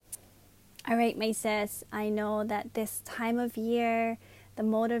All right, my sis, I know that this time of year, the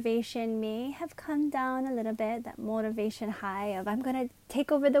motivation may have come down a little bit, that motivation high of I'm going to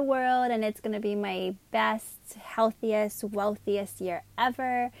take over the world and it's going to be my best, healthiest, wealthiest year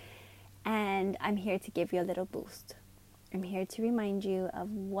ever. And I'm here to give you a little boost. I'm here to remind you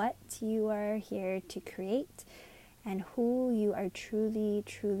of what you are here to create and who you are truly,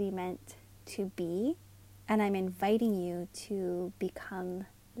 truly meant to be. And I'm inviting you to become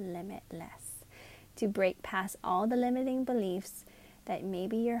limitless, to break past all the limiting beliefs that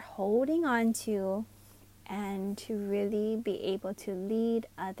maybe you're holding on to, and to really be able to lead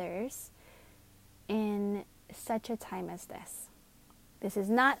others in such a time as this. This is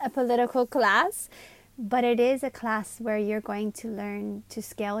not a political class, but it is a class where you're going to learn to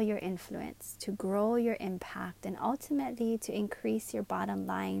scale your influence, to grow your impact, and ultimately to increase your bottom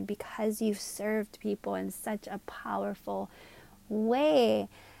line because you've served people in such a powerful way.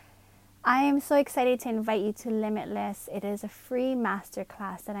 I am so excited to invite you to Limitless. It is a free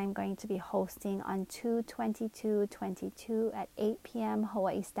masterclass that I'm going to be hosting on 2/22/22 at 8 p.m.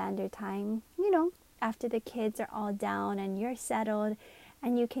 Hawaii Standard Time. After the kids are all down and you're settled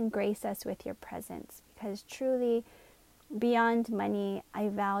and you can grace us with your presence. Because truly, beyond money, I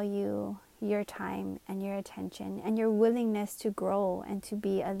value your time and your attention and your willingness to grow and to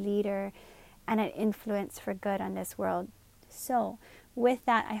be a leader and an influence for good on this world. So, with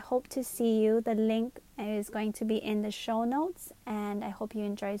that, I hope to see you. The link is going to be in the show notes, and I hope you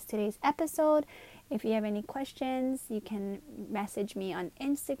enjoyed today's episode. If you have any questions, you can message me on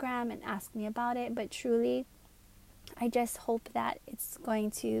Instagram and ask me about it. But truly, I just hope that it's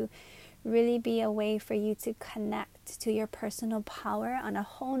going to really be a way for you to connect to your personal power on a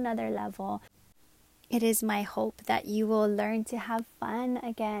whole nother level. It is my hope that you will learn to have fun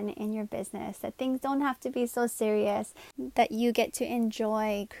again in your business, that things don't have to be so serious, that you get to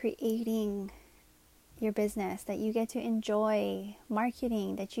enjoy creating your business, that you get to enjoy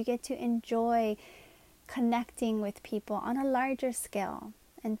marketing, that you get to enjoy connecting with people on a larger scale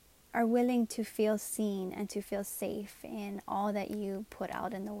and are willing to feel seen and to feel safe in all that you put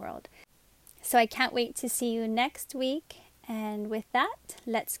out in the world. So I can't wait to see you next week. And with that,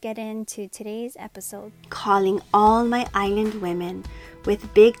 let's get into today's episode. Calling all my island women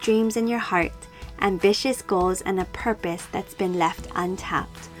with big dreams in your heart, ambitious goals, and a purpose that's been left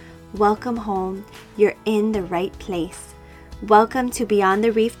untapped. Welcome home. You're in the right place. Welcome to Beyond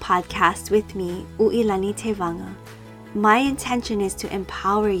the Reef podcast with me, Uilani Tevanga. My intention is to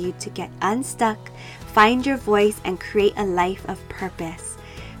empower you to get unstuck, find your voice, and create a life of purpose.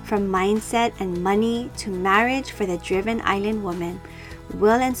 From mindset and money to marriage for the driven island woman,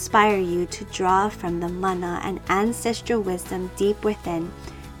 will inspire you to draw from the mana and ancestral wisdom deep within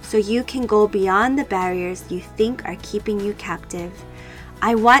so you can go beyond the barriers you think are keeping you captive.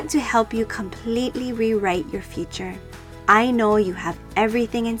 I want to help you completely rewrite your future. I know you have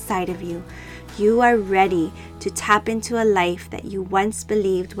everything inside of you. You are ready to tap into a life that you once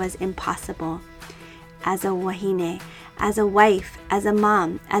believed was impossible. As a wahine, as a wife, as a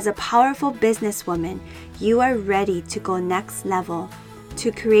mom, as a powerful businesswoman, you are ready to go next level,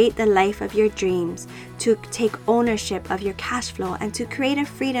 to create the life of your dreams, to take ownership of your cash flow, and to create a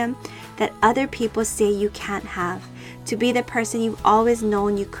freedom that other people say you can't have, to be the person you've always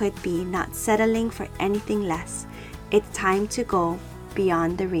known you could be, not settling for anything less. It's time to go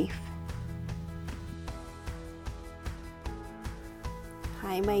beyond the reef.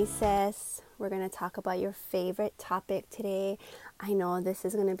 Hi, my sis. We're going to talk about your favorite topic today. I know this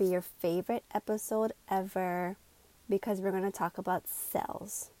is going to be your favorite episode ever because we're going to talk about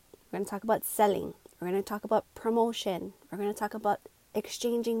sales. We're going to talk about selling. We're going to talk about promotion. We're going to talk about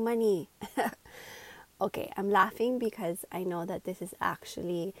exchanging money. Okay, I'm laughing because I know that this is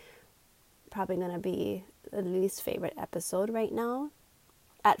actually probably going to be the least favorite episode right now.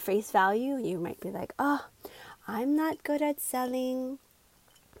 At face value, you might be like, oh, I'm not good at selling.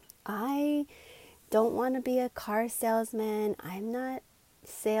 I don't want to be a car salesman. I'm not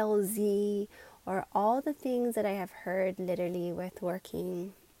salesy, or all the things that I have heard literally with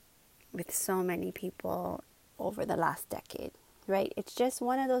working with so many people over the last decade, right? It's just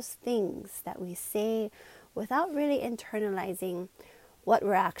one of those things that we say without really internalizing what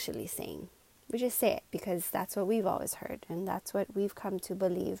we're actually saying. We just say it because that's what we've always heard, and that's what we've come to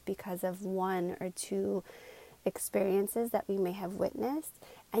believe because of one or two experiences that we may have witnessed.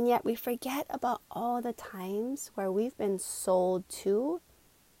 And yet we forget about all the times where we've been sold to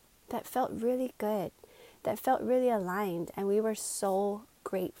that felt really good, that felt really aligned, and we were so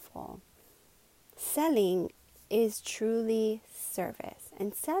grateful. Selling is truly service,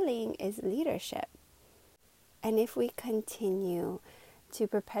 and selling is leadership. And if we continue to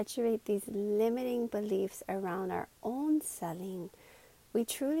perpetuate these limiting beliefs around our own selling, we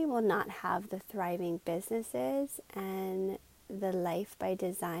truly will not have the thriving businesses and the life by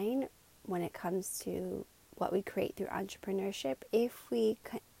design when it comes to what we create through entrepreneurship if we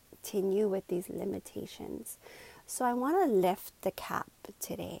continue with these limitations. So I want to lift the cap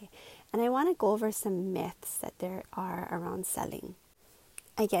today, and I want to go over some myths that there are around selling.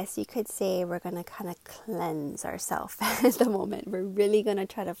 I guess you could say we're going to kind of cleanse ourselves at the moment. We're really going to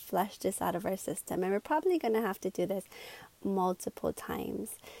try to flush this out of our system, and we're probably going to have to do this multiple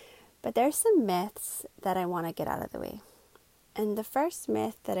times. But there's some myths that I want to get out of the way. And the first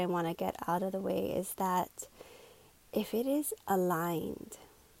myth that I want to get out of the way is that if it is aligned,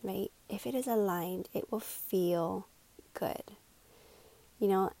 right? If it is aligned, it will feel good. You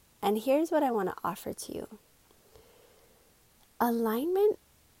know, and here's what I want to offer to you. Alignment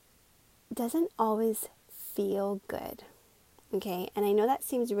doesn't always feel good, okay? And I know that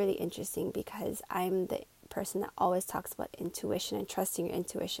seems really interesting because I'm the person that always talks about intuition and trusting your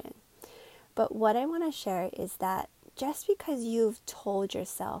intuition. But what I want to share is that just because you've told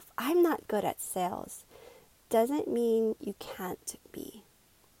yourself, I'm not good at sales, doesn't mean you can't be,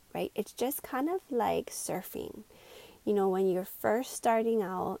 right? It's just kind of like surfing. You know, when you're first starting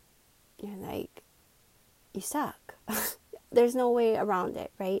out, you're like, you suck. There's no way around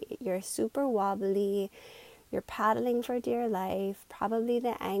it, right? You're super wobbly. You're paddling for dear life. Probably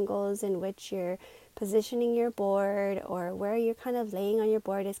the angles in which you're positioning your board or where you're kind of laying on your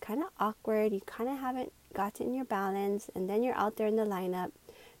board is kind of awkward. You kind of haven't gotten your balance, and then you're out there in the lineup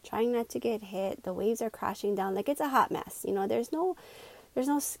trying not to get hit. The waves are crashing down like it's a hot mess. You know, there's no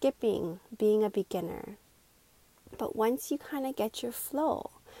skipping being a beginner. But once you kind of get your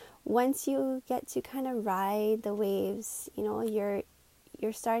flow, once you get to kind of ride the waves, you know,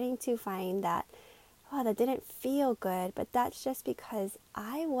 you're starting to find that, oh, that didn't feel good, but that's just because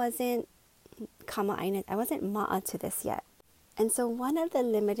I wasn't ma'a to this yet. And so one of the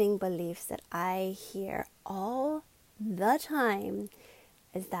limiting beliefs that I hear all the time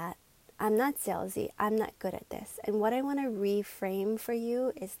is that I'm not salesy, I'm not good at this. And what I want to reframe for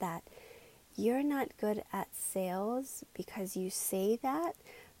you is that you're not good at sales because you say that,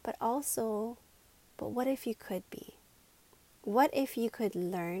 but what if you could be? What if you could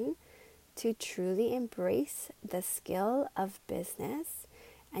learn to truly embrace the skill of business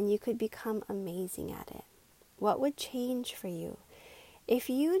and you could become amazing at it? What would change for you?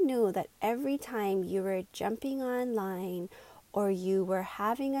 If you knew that every time you were jumping online or you were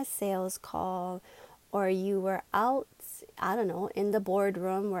having a sales call or you were out, I don't know, in the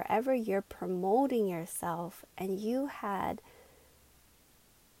boardroom, wherever you're promoting yourself, and you had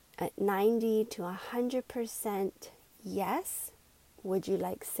a 90 to 100% yes, would you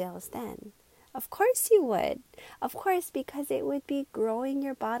like sales then? Of course you would. Of course, because it would be growing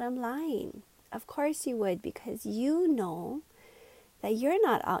your bottom line. Of course you would, because you know that you're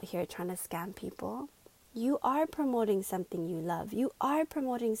not out here trying to scam people. You are promoting something you love. You are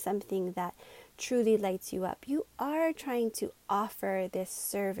promoting something that truly lights you up. You are trying to offer this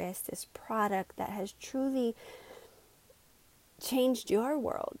service, this product that has truly changed your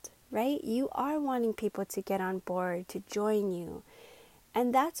world, right? You are wanting people to get on board, to join you.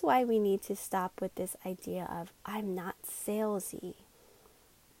 And that's why we need to stop with this idea of, I'm not salesy,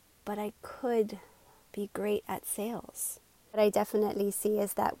 but I could be great at sales. What I definitely see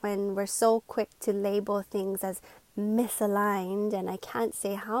is that when we're so quick to label things as misaligned, and I can't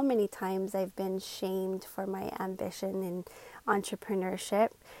say how many times I've been shamed for my ambition in entrepreneurship,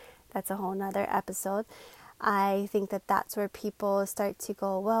 that's a whole nother episode. I think that that's where people start to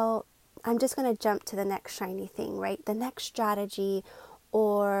go, well, I'm just going to jump to the next shiny thing, right? The next strategy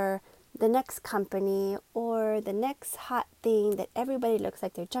or the next company or the next hot thing that everybody looks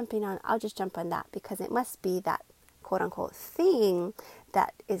like they're jumping on. I'll just jump on that because it must be that quote unquote thing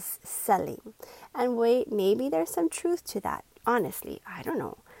that is selling. And wait, maybe there's some truth to that. Honestly, I don't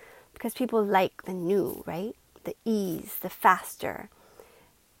know. Because people like the new, right? The ease, the faster.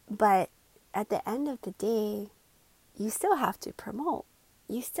 But at the end of the day, you still have to promote.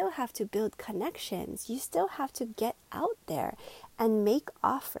 You still have to build connections. You still have to get out there and make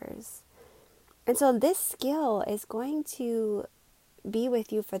offers. And so this skill is going to be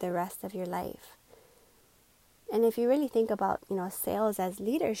with you for the rest of your life. And if you really think about, sales as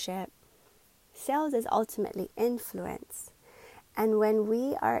leadership, sales is ultimately influence. And when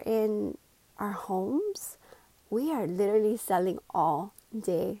we are in our homes, we are literally selling all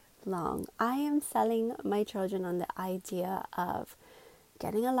day long. I am selling my children on the idea of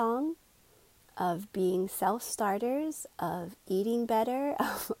getting along, of being self-starters, of eating better.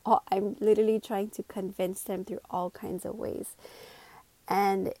 I'm literally trying to convince them through all kinds of ways.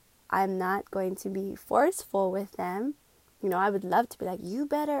 And I'm not going to be forceful with them. I would love to be like, you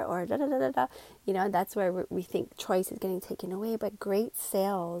better, or da da da da da. That's where we think choice is getting taken away. But great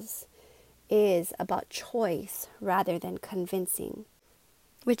sales is about choice rather than convincing.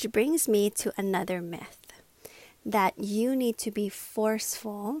 Which brings me to another myth, that you need to be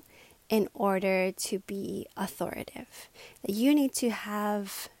forceful in order to be authoritative. That you need to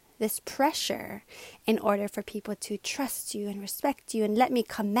have this pressure in order for people to trust you and respect you and let me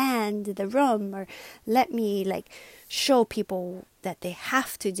command the room, or let me show people that they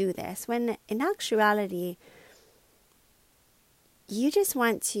have to do this. When in actuality, you just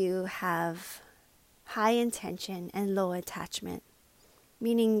want to have high intention and low attachment.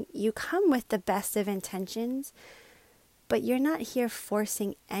 Meaning you come with the best of intentions, but you're not here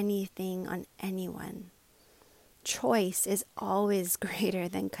forcing anything on anyone. Choice is always greater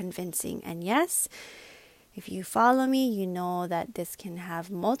than convincing. And yes, if you follow me, you know that this can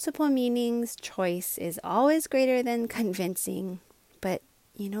have multiple meanings. Choice is always greater than convincing. But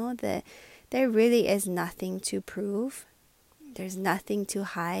there really is nothing to prove. There's nothing to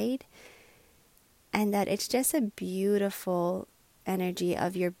hide. And that it's just a beautiful energy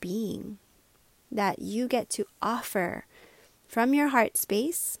of your being that you get to offer from your heart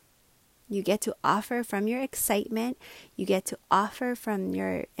space. You get to offer from your excitement. You get to offer from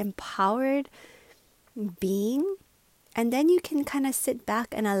your empowered being. And then you can kind of sit back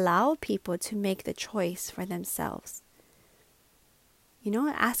and allow people to make the choice for themselves.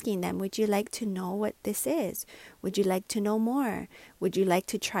 Asking them, would you like to know what this is? Would you like to know more? Would you like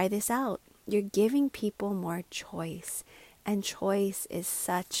to try this out? You're giving people more choice. And choice is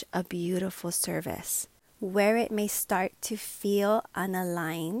such a beautiful service. Where it may start to feel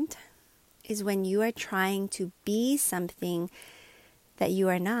unaligned is when you are trying to be something that you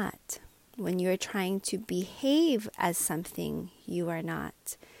are not. When you are trying to behave as something you are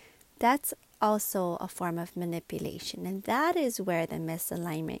not. That's also a form of manipulation. And that is where the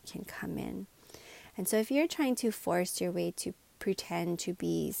misalignment can come in. And so if you're trying to force your way to pretend to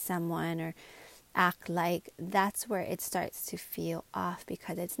be someone or act like, that's where it starts to feel off,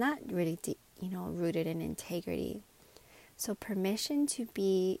 because it's not really rooted in integrity. So permission to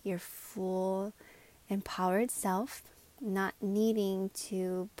be your full empowered self, not needing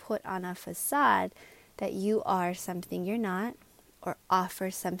to put on a facade that you are something you're not, or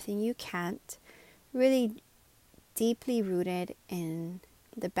offer something you can't. Really deeply rooted in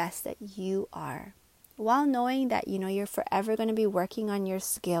the best that you are, while knowing that you're forever going to be working on your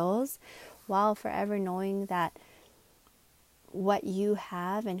skills, while forever knowing that what you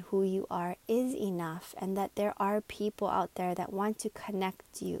have and who you are is enough, and that there are people out there that want to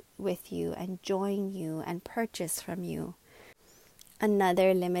connect with you and join you and purchase from you.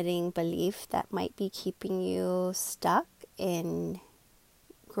 Another limiting belief that might be keeping you stuck in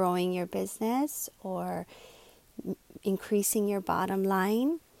growing your business or increasing your bottom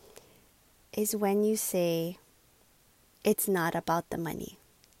line is when you say, it's not about the money.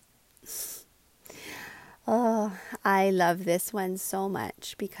 Oh, I love this one so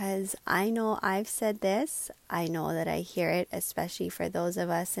much, because I know I've said this. I know that I hear it, especially for those of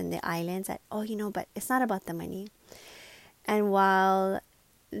us in the islands, that, but it's not about the money. And while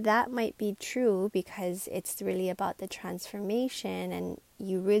that might be true, because it's really about the transformation and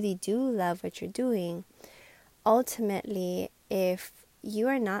you really do love what you're doing, ultimately, if you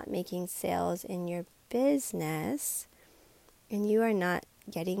are not making sales in your business and you are not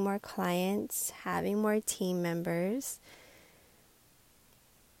getting more clients, having more team members,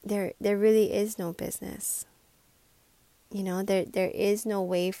 there really is no business. There is no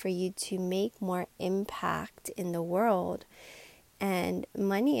way for you to make more impact in the world. And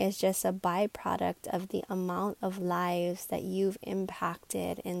money is just a byproduct of the amount of lives that you've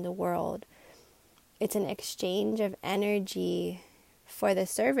impacted in the world. It's an exchange of energy for the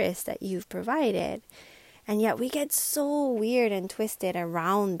service that you've provided. And yet we get so weird and twisted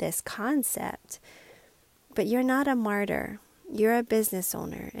around this concept. But you're not a martyr. You're a business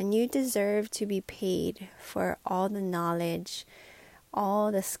owner, and you deserve to be paid for all the knowledge,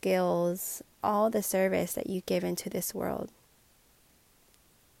 all the skills, all the service that you give into this world.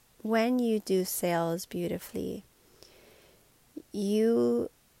 When you do sales beautifully, you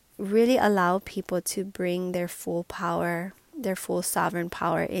really allow people to bring their full power, their full sovereign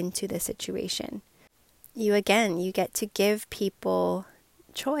power into the situation. You get to give people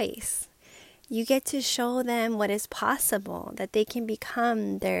choice. You get to show them what is possible, that they can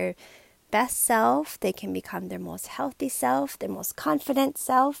become their best self, they can become their most healthy self, their most confident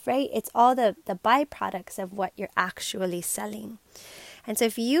self, right? It's all the byproducts of what you're actually selling. And so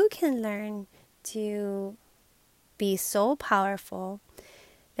if you can learn to be so powerful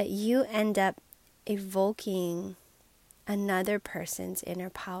that you end up evoking another person's inner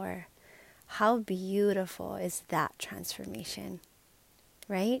power. How beautiful is that transformation,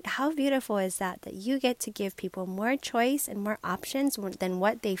 right? How beautiful is that you get to give people more choice and more options than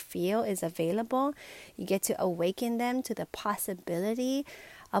what they feel is available. You get to awaken them to the possibility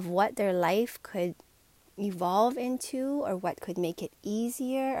of what their life could evolve into, or what could make it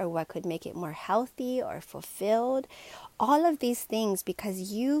easier, or what could make it more healthy or fulfilled. All of these things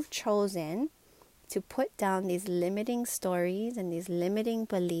because you've chosen to put down these limiting stories and these limiting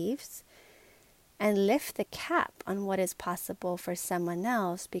beliefs and lift the cap on what is possible for someone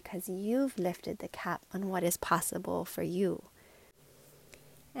else, because you've lifted the cap on what is possible for you.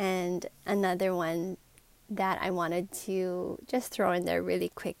 And another one that I wanted to just throw in there really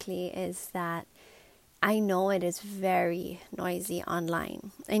quickly is that I know it is very noisy online.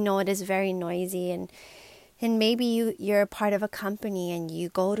 I know it is very noisy, and maybe you're a part of a company and you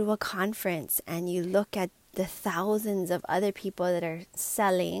go to a conference and you look at the thousands of other people that are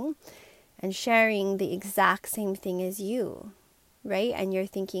selling and sharing the exact same thing as you, right? And you're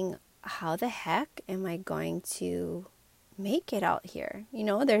thinking, how the heck am I going to make it out here?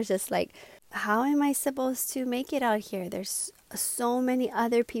 There's just like, how am I supposed to make it out here? There's so many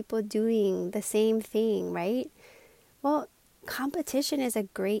other people doing the same thing, right? Well, competition is a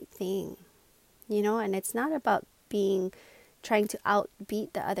great thing, and it's not about trying to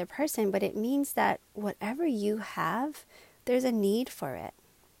outbeat the other person, but it means that whatever you have, there's a need for it.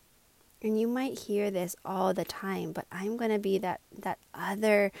 And you might hear this all the time, but I'm going to be that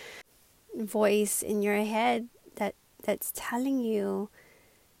other voice in your head that's telling you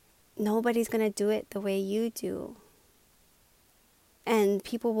nobody's going to do it the way you do. And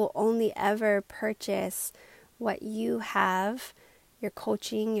people will only ever purchase what you have, your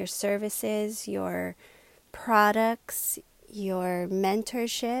coaching, your services, your products, your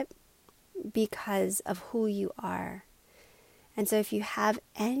mentorship, because of who you are. And so if you have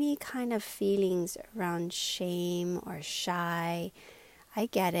any kind of feelings around shame or shy, I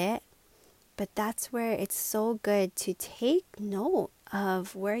get it. But that's where it's so good to take note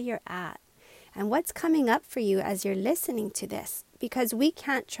of where you're at and what's coming up for you as you're listening to this. Because we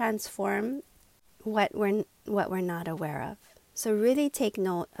can't transform what we're not aware of. So really take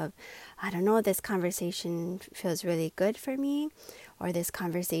note of, I don't know, this conversation feels really good for me, or this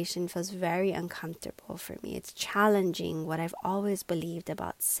conversation feels very uncomfortable for me. It's challenging what I've always believed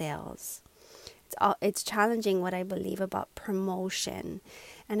about sales. It's challenging what I believe about promotion.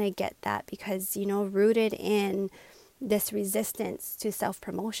 And I get that because, rooted in this resistance to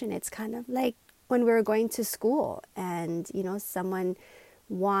self-promotion, it's kind of like when we were going to school and, someone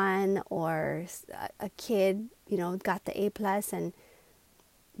won, or a kid, got the A+, and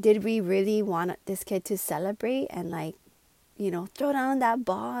did we really want this kid to celebrate and throw down that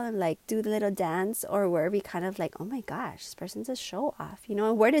ball and do the little dance? Or were we kind of like, oh my gosh, this person's a show off,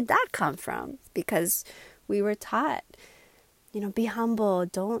 and where did that come from? Because we were taught, be humble,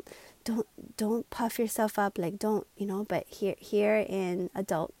 don't puff yourself up, don't, but here in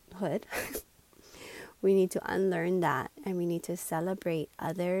adulthood, we need to unlearn that, and we need to celebrate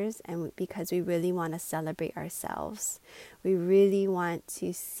others, and because we really want to celebrate ourselves. We really want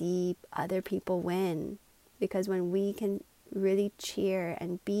to see other people win, because when we can really cheer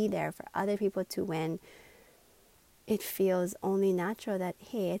and be there for other people to win, it feels only natural that,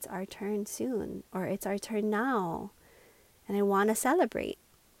 hey, it's our turn soon, or it's our turn now, and I want to celebrate.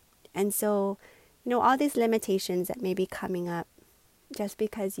 And so, all these limitations that may be coming up, just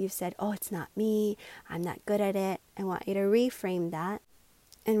because you've said, oh, it's not me, I'm not good at it, I want you to reframe that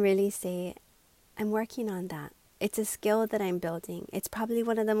and really say, I'm working on that. It's a skill that I'm building. It's probably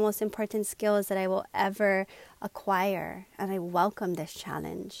one of the most important skills that I will ever acquire, and I welcome this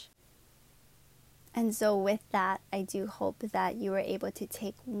challenge. And so with that, I do hope that you were able to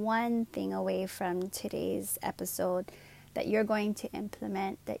take one thing away from today's episode that you're going to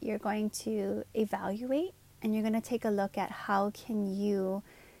implement, that you're going to evaluate, and you're going to take a look at how can you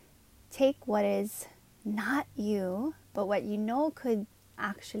take what is not you, but what could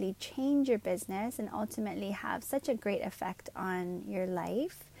actually change your business and ultimately have such a great effect on your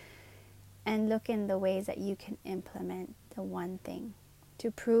life, and look in the ways that you can implement the one thing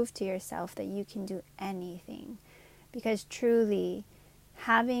to prove to yourself that you can do anything. Because truly,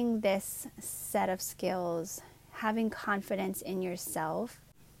 having this set of skills, having confidence in yourself,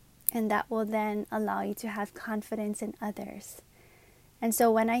 and that will then allow you to have confidence in others. And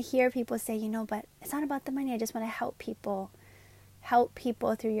so when I hear people say, but it's not about the money, I just want to help people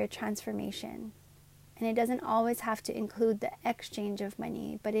through your transformation. And it doesn't always have to include the exchange of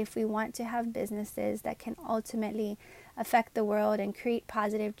money. But if we want to have businesses that can ultimately affect the world and create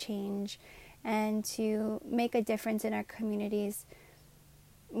positive change and to make a difference in our communities,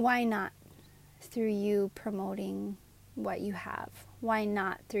 why not through you promoting what you have? Why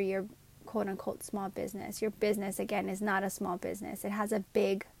not through your quote-unquote small business? Your business, again, is not a small business. It has a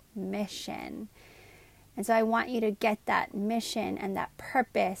big mission. And so I want you to get that mission and that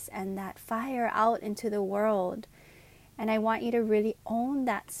purpose and that fire out into the world. And I want you to really own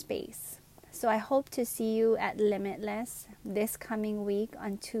that space. So I hope to see you at Limitless this coming week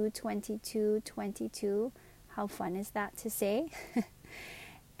on 2/22/22. How fun is that to say?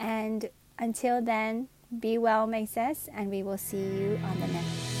 And until then, be well, my sis, and we will see you on the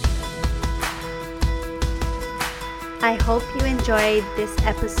next. I hope you enjoyed this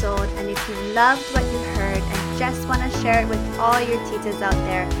episode, and if you loved what you heard and just want to share it with all your titas out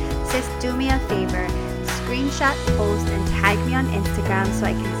there, sis, do me a favor, screenshot, post, and tag me on Instagram so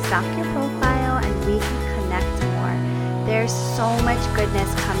I can stalk your profile and we can connect more. There's so much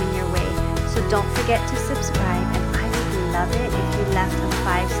goodness coming your way, so don't forget to subscribe, and I would love it if you left a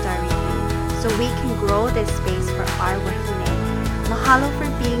 5-star review so we can grow this space for our wahine. Mahalo for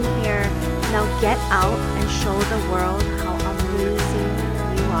being here. Now get out and show the world